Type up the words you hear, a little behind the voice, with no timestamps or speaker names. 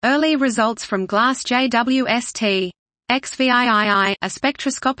Early results from GLASS-JWST XVIII, a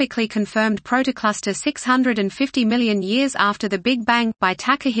spectroscopically confirmed protocluster 650 million years after the Big Bang, by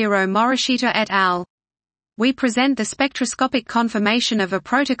Takahiro Morishita et al. We present the spectroscopic confirmation of a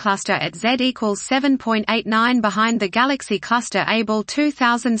protocluster at Z equals 7.89 behind the galaxy cluster Abell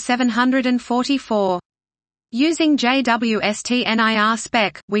 2744. Using JWST NIR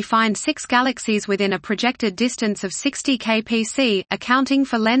spec, we find 6 galaxies within a projected distance of 60 kpc, accounting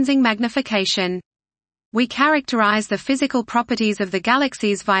for lensing magnification. We characterize the physical properties of the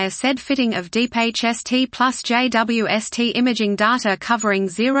galaxies via said fitting of DeepHST plus JWST imaging data covering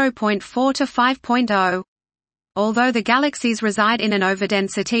 0.4 to 5.0. Although the galaxies reside in an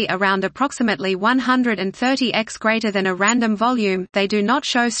overdensity around approximately 130x greater than a random volume, they do not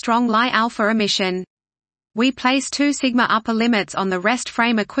show strong Li-alpha emission. We place 2 sigma upper limits on the rest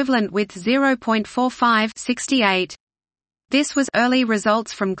frame equivalent with 0.45 68. This was early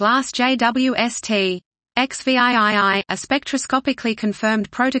results from GLASS-JWST XVIII, a spectroscopically confirmed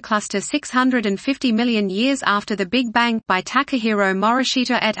protocluster 650 million years after the Big Bang, by Takahiro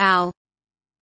Morishita et al.